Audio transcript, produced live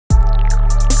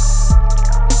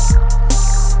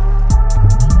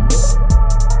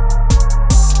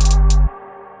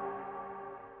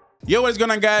Yo, what's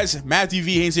going on, guys? Matthew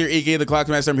V. Haynes here, aka the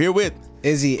Clockmaster. I'm here with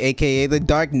Izzy, aka the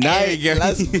Dark Knight. Hey,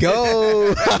 let's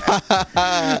go.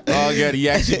 Oh god, he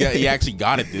actually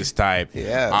got it this time.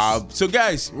 Yes. So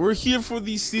guys, we're here for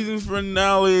the season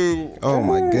finale. Oh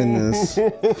my goodness.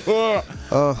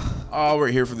 Oh, we're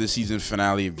here for the season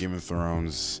finale of Game of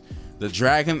Thrones. The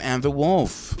Dragon and the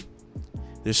Wolf.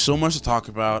 There's so much to talk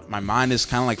about. My mind is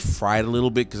kind of like fried a little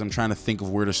bit because I'm trying to think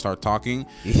of where to start talking.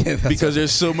 Yeah, because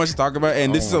there's so much to talk about,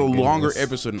 and this is a longer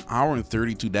episode, an hour and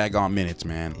 32 daggone minutes,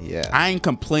 man. Yeah. I ain't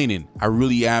complaining. I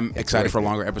really am excited for a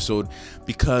longer episode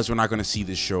because we're not going to see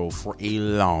this show for a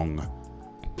long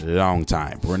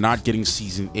time. We're not getting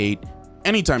season 8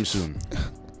 anytime soon.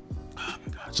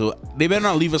 So they better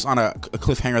not leave us on a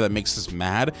cliffhanger that makes us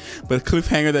mad, but a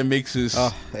cliffhanger that makes us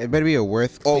it better be a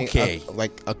worth like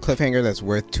a cliffhanger that's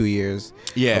worth 2 years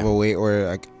of a wait, or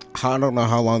like I don't know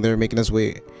how long they're making us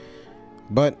wait,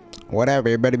 but whatever,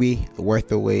 it better be worth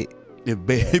the wait. It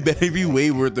better be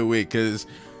way worth the wait, because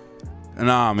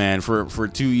nah, man, for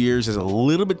 2 years is a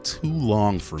little bit too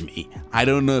long for me. I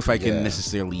don't know if I can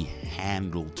necessarily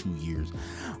handle 2 years.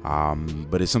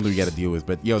 But it's something we got to deal with.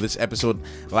 But yo, this episode,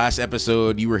 last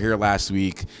episode, you were here last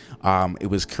week. It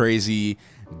was crazy.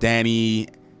 Danny,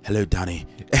 hello Donnie.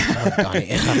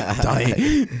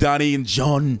 Donnie and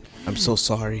John. I'm so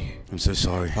sorry. I'm so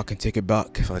sorry. If I can take it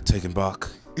back. If I take it back.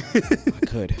 I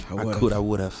could. I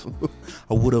would have.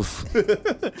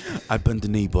 I bend the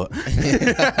knee, but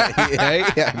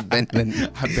I bend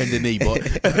the knee, but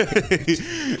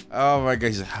oh my god,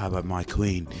 he's like, how about my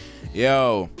queen?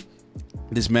 Yo,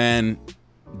 this man,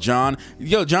 Jon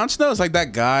Snow is like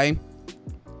that guy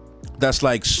that's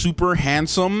like super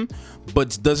handsome,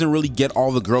 but doesn't really get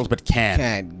all the girls, but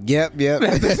can. Yep.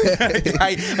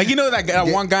 Like, you know, that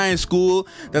one guy in school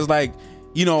that's like,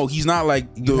 you know, he's not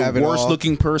like the worst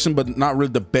looking person, but not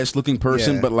really the best looking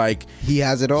person, but like he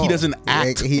has it all. He doesn't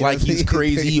act like he's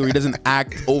crazy, or he doesn't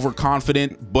act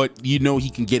overconfident, but you know he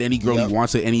can get any girl he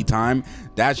wants at any time.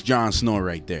 That's Jon Snow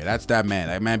right there. That's that man.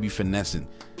 That man be finessing.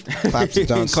 Claps to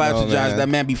Jon Snow, man. That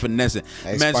man be finessing. I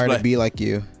aspire to be like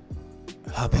you.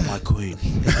 How about my queen?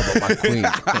 How about my queen?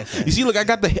 You see, look, I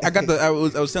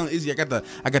was telling Izzy, I got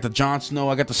the Jon Snow,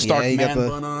 I got the Stark man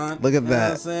bun on. Look at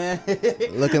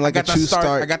that. Looking like a true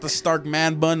Stark. I got the Stark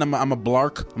man bun. I'm a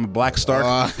Blark. I'm a black Stark.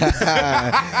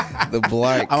 The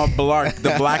Blark. I'm a Blark.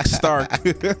 The black Stark.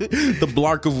 The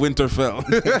Blark of Winterfell.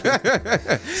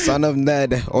 Son of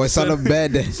Ned, or son of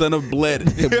Bed. Son of Bled.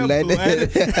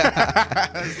 Bled.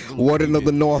 Warden of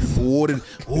the North.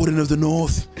 Warden of the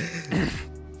North.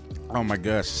 Oh my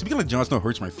gosh. Speaking of Jon Snow,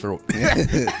 hurts my throat.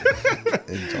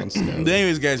 Jon Snow.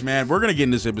 Anyways, guys, man, we're gonna get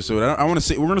in this episode. We're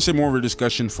gonna say more of a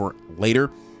discussion for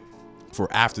later, for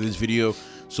after this video.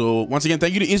 So once again,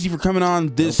 thank you to Izzy for coming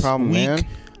on this week. Man.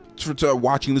 For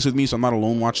watching this with me, so I'm not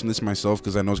alone watching this myself,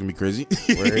 because I know it's gonna be crazy.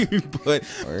 But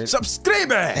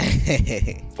subscribe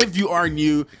if you are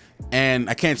new. And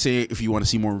I can't say if you want to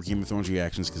see more Game of Thrones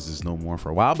reactions, because there's no more for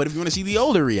a while. But if you want to see the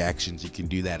older reactions, you can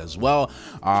do that as well.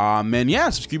 And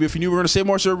yeah, subscribe if you're new. We're going to say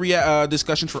more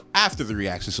discussion for after the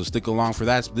reaction, so stick along for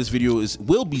that. This video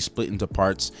will be split into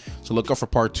parts, so look out for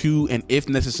part 2, and if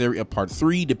necessary, a part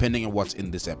 3, depending on what's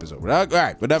in this episode. All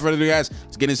right, without further ado, guys,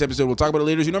 let's get in this episode. We'll talk about it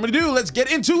later as we normally do. Let's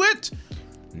get into it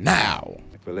now.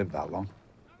 If we live that long.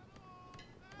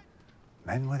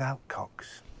 Men without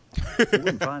cocks. You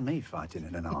wouldn't find me fighting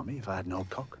in an army if I had no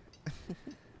cock.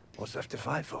 What's left to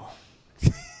fight for?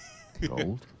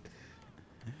 Gold.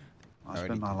 I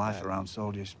spent my life around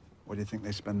soldiers. What do you think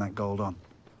they spend that gold on?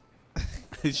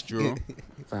 It's true.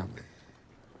 Family.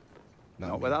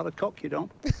 Not without a cock, you don't.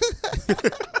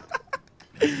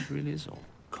 It really is all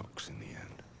cocks in the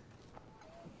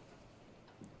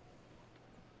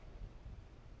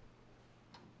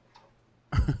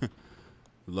end.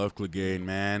 Love Clegane,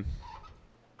 man.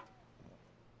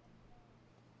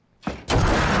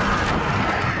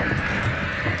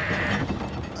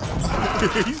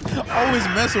 He's always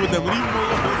messing with them. Leave him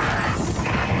alone.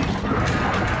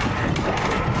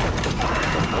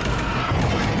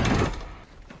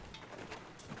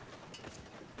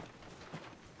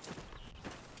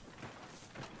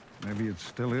 Maybe it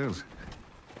still is.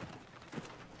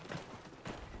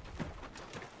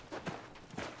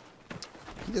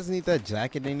 He doesn't need that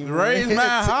jacket anymore. Right? It's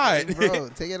not hot. Bro,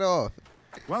 take it off.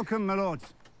 Welcome, my lords.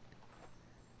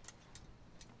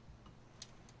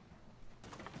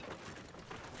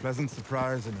 Pleasant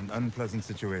surprise in an unpleasant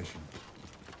situation.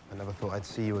 I never thought I'd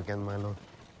see you again, my lord.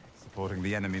 Supporting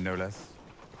the enemy, no less.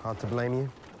 Hard to blame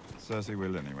you. Cersei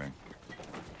will, anyway.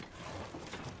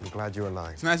 I'm glad you're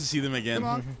alive. It's nice to see them again. Come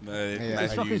on. Yeah,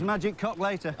 Let's rock his magic cock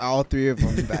later. All three of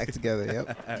them back together,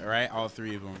 yep. Right? All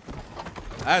three of them.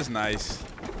 That's nice.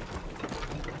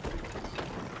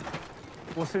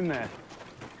 What's in there?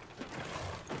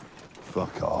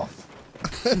 Fuck off.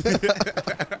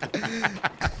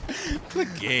 The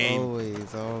game.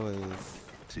 Always, always.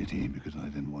 City because I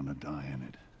didn't want to die in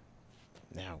it.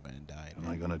 Now I'm gonna die. Am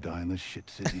I gonna die in this shit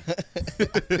city? I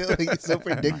feel like it's so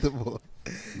predictable.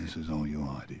 This is all your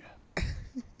idea.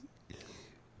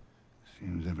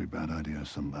 Seems every bad idea has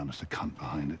some Lannister cunt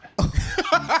behind it. To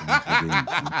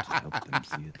help them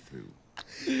see it through.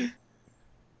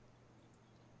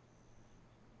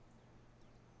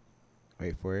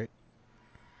 Wait for it.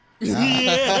 Yeah.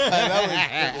 That was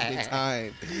perfectly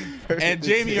timed. And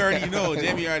Jamie already know.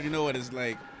 Jamie already know what it's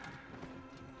like.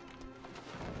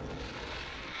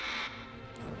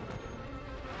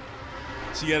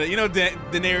 She got you know,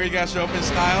 Daenerys got to show up in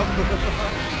style.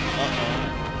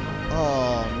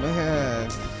 Oh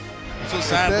man, I'm so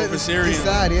sad for Viserion. It's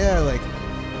sad, yeah. Like,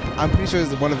 I'm pretty sure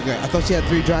it's one of the. I thought she had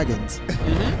 3 dragons.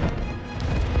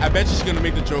 I bet she's gonna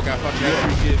make the joke. I thought she had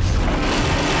 3 kids.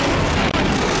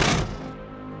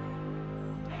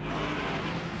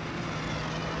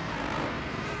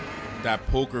 That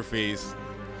poker face.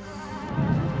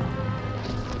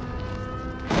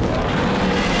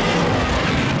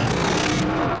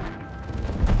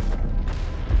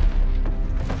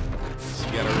 She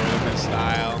got a roll up in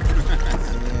style.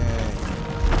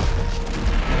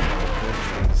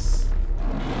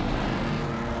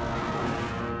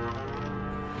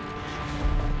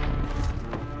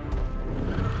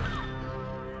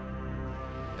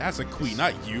 That's a queen,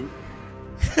 not you.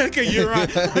 Okay, you're right.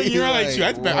 You're like, shoot,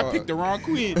 I picked the wrong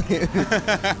queen.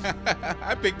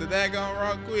 I picked the daggone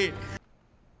wrong queen.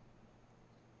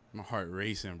 My heart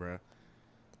racing, bro.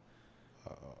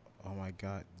 Oh my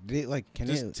god. Did it, like, can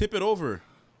just it tip it over?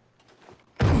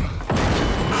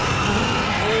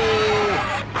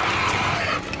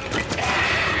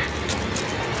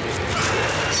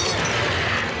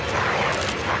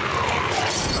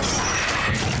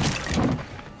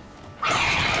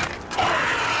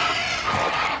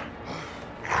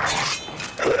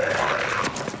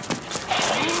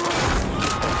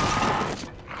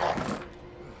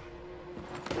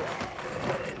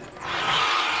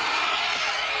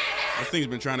 Thing's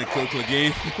been trying to kill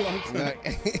Clegane for a long time.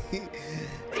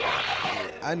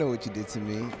 I know what you did to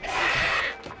me.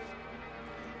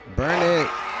 Burn it.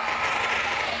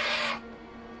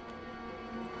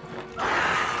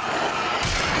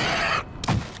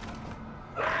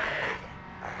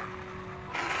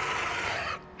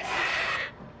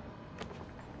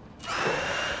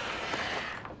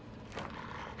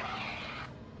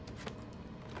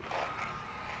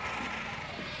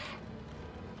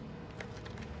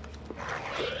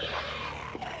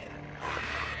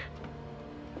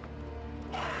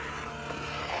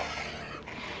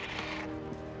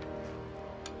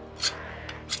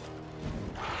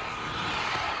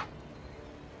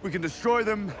 We can destroy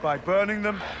them by burning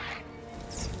them.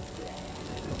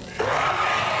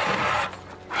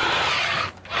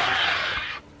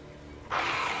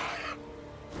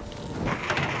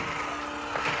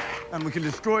 And we can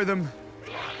destroy them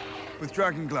with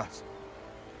dragon glass.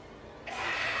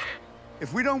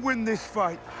 If we don't win this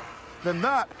fight, then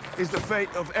that is the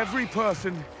fate of every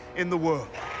person in the world.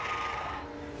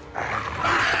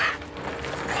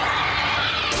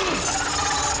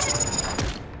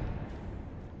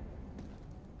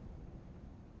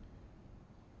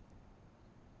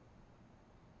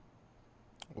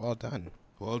 Well done.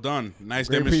 Well done. Nice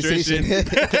Great demonstration.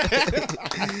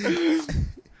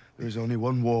 There is only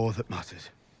one war that matters.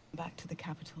 Back to the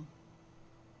capital.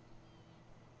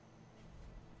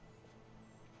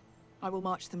 I will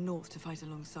march them north to fight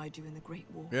alongside you in the Great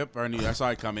War. Yep, I knew. I saw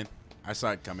it coming. I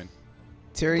saw it coming.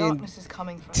 Darkness is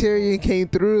coming from Tyrion came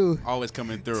through. Always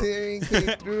coming through. Tyrion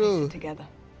came through. Together.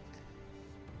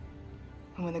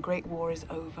 And when the Great War is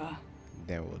over,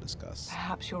 then we'll discuss.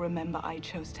 Perhaps you'll remember I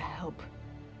chose to help.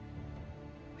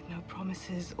 With no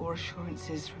promises or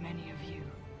assurances from any of you.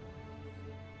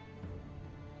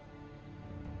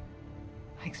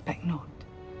 I expect not.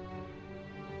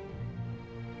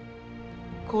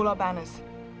 Call our banners.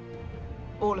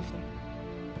 All of them.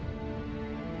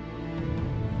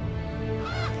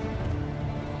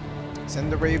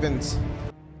 Send the ravens.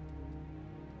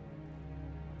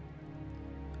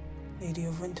 Lady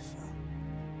of Winterfell.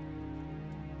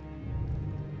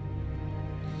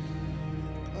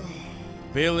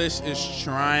 Baelish is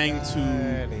trying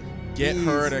to get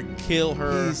her to kill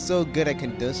her. He's so good at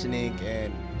conditioning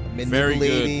and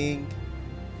manipulating.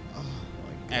 Oh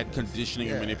my at conditioning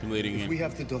and manipulating. If we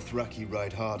have the Dothraki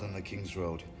ride hard on the King's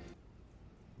Road.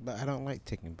 But I don't like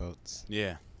taking boats.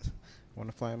 Yeah. Want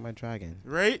to fly on my dragon.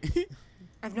 Right?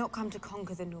 I've not come to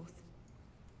conquer the North.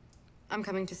 I'm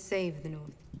coming to save the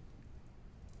North.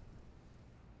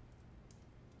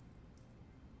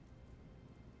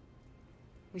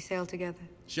 We sail together.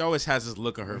 She always has this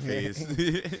look on her face.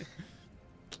 You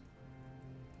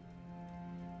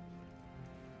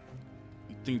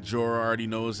think Jorah already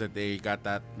knows that they got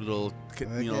that little,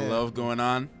 love going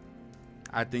on?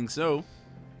 I think so.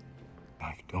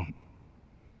 I don't.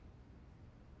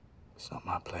 It's not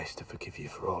my place to forgive you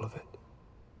for all of it.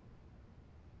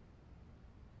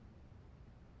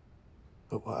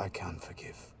 But what I can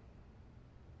forgive,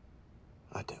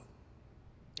 I do.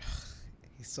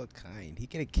 He's so kind. He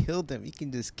could have killed him. He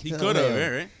can just kill him. He could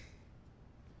have, right?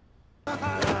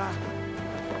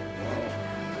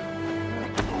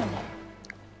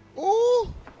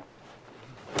 Oh!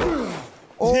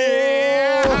 Oh! Yeah!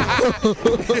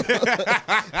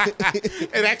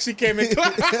 It actually came in.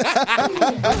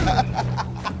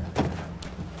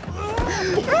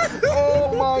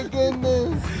 Oh my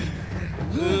goodness!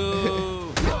 Ooh.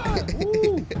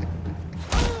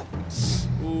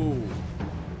 Ooh.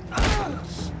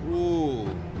 Ooh.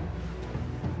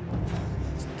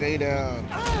 Stay down.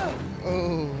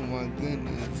 Oh my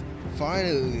goodness!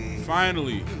 Finally.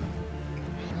 Finally.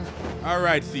 All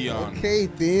right, Theon. Okay,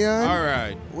 Theon. All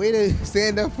right. Way to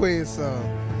stand up for yourself.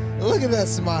 Look at that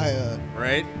smile.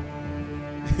 Right?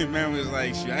 Man was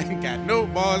like, shit, I ain't got no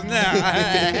balls now.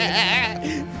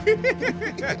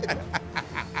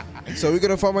 So we're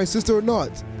gonna find my sister or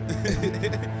not?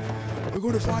 We're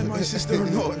gonna find my sister or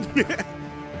not.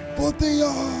 For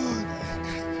Theon.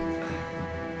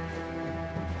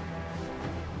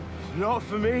 Not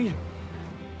for me.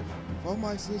 For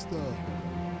my sister.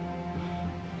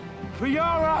 For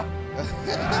Yara.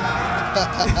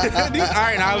 These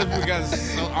Iron Islanders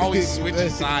guys always switching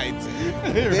sides.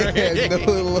 They have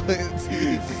no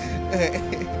loyalty.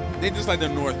 They just like the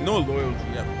North, no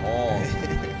loyalty at all.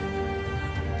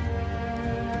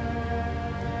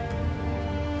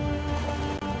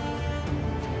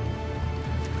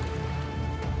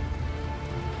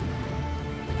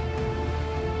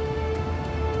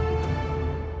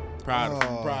 Proud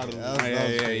of him.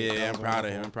 Yeah.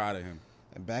 I'm proud of him.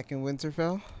 And back in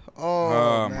Winterfell.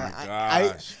 Oh man. My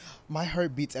gosh. My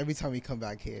heart beats every time we come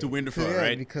back here. To Winterfell,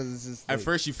 right? Because it's just at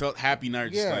first you felt happy, now you're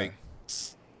just like,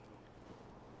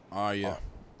 Arya.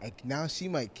 Like now she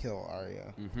might kill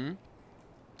Arya. Mm-hmm.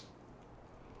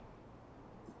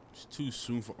 It's too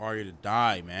soon for Arya to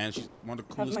die, man. She's one of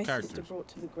the coolest characters. Have my sister brought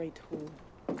to the Great Hall.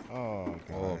 Oh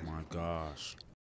god. Oh my gosh.